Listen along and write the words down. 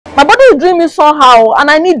My body is doing me somehow, and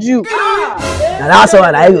I need you. Now that's all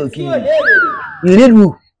I will kill you. You need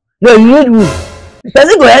who? No, you need who? The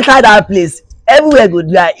person go enter that place. Everywhere go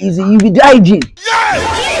dry. Easy, you be dry gin.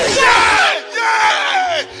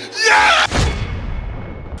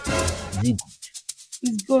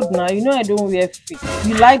 It's good now. You know I don't wear fit.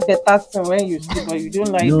 You like better thing when you sleep, but you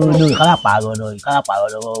don't like. No, you can't power no. You can't power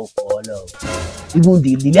no. Even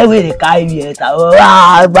the level they carry me,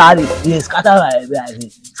 body, they scatter my brain,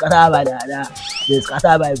 scatter my dada, they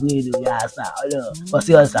scatter my brain. Yeah, sir. No, but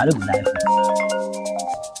seriously, I don't like it.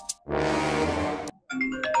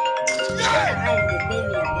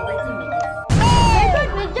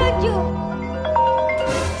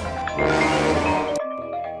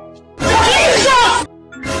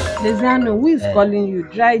 Dezziano, who is calling you?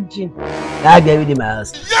 Dry gin. That girl with my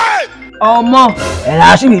house. Oh, mom. And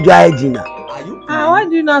I should be dry gin now. Why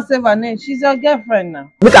do you not say her name? She's your girlfriend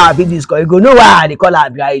now. Look at her this call. You go know why they call her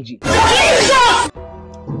dry gin. Look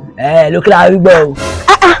at her go.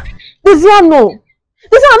 Dezziano.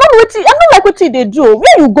 Dezziano, I don't like what they do.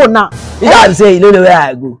 Where you go now? You can't say you don't know where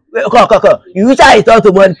I go. Come. You wish I talk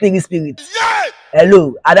to one thing spirit.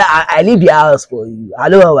 Hello, I leave the house for you. I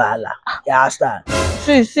don't know why. You understand?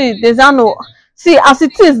 See, Dezziano. See, as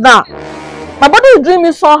it is now, my body is doing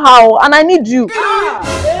me somehow, and I need you.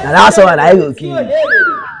 Now that's all I will kill you.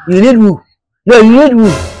 You need who? No, you need who?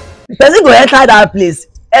 The person go enter that place.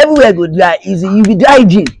 Everywhere go dry. Easy, you be dry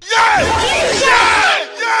gin.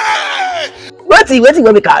 What you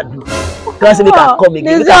want can do? Because we can come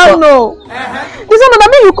again. Dezziano, that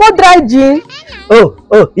mean you call dry gin? Oh,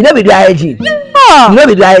 you know be dry gin. You know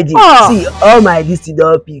be dry gin. See, all my list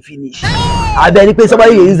don't be finished. I bet if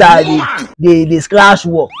somebody use that they scratch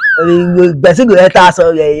work. The person go enter so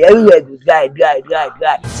everywhere go dry.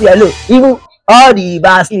 See, hello, even all the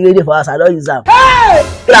basket ready for us, I don't use them.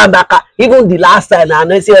 Even the last time I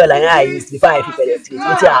know say like I used before I penetrate.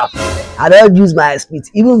 What happen? I don't use my spit.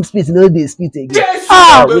 Even spit, no they spit again.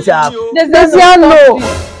 What happen?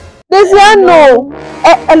 Dezziano.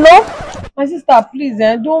 Hello? My sister, please,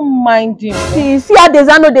 don't mind him. See how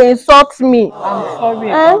Dezziano they insult me. I'm sorry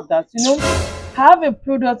about that. You know, I have a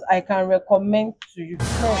product I can recommend to you.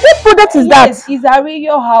 What product is that? Yes, it's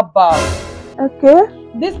Ariyo Herbal. Okay.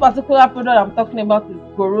 This particular product I'm talking about is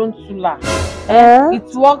Gorontula.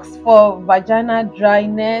 It works for vaginal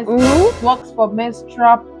dryness. It works for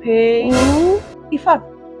menstrual pain. In fact,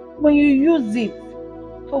 when you use it,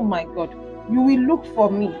 oh my God, you will look for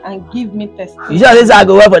me and give me testimony. You sure this I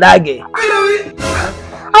go work for that girl?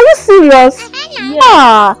 Are you serious?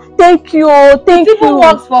 Yes. Thank you. It even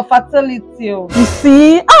works for fertility. You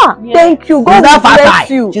see? Yes. Thank you. God will bless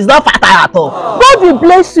you. She's not fertile at all. God will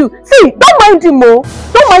bless you. See, don't mind him, oh.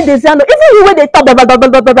 Don't mind Dezziano. Even you when they talk,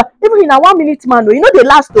 even in a 1 minute man, you know they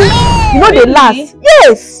last, though. You know they last.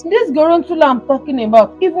 Yes. This Gorontula I'm talking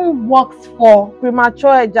about even works for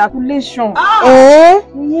premature ejaculation.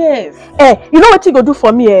 Yes. You know what you go do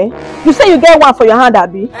for me, You say you get one for your hand,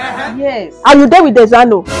 Abi? Yes. Are you there with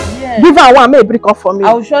Dezziano? Yes. Give her one, may break off for me.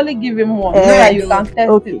 I will surely give him one. So that you can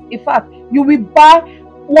test it. In fact, you will buy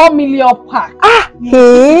 1 million pack.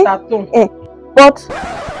 But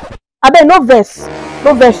I bet no verse.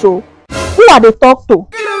 No verse, oh. Who are they talk to?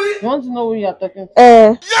 You want to know who you are talking to?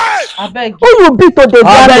 I beg you. Who you be to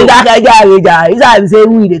Dezziano? That say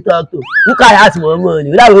who they talk to. You can't ask more money.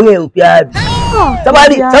 Without way you pay.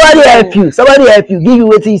 Somebody help you. Somebody help you. Give you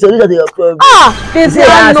waiting solution to your problem.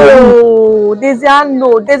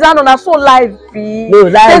 Dezziano, na so life be. No,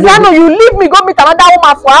 Dezziano, you leave me go meet another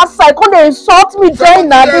woman for outside. Come they insult me join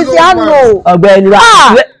na Dezziano.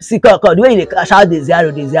 See, the way you shout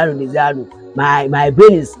Dezziano. My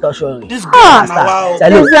brain is torturing. This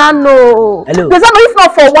Dezziano. Hello. Dezziano, if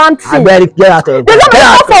not for one thing. I better get out of here. Dezziano, if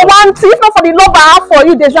not for one thing, if not for the love I have for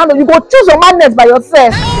you, Dezziano, you go choose your madness by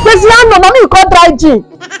yourself. Dezziano, now you call dry gin.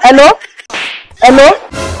 Hello?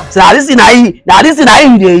 So now this thing you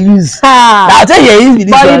they use. Now I tell you use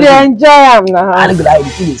this. But you dey enjoy am now. I don't go like the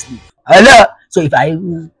thing sleep. Hello. So if I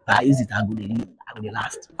use it, I go dey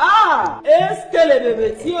last. Esquele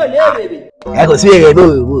bebê, tio, baby. I go see a baby.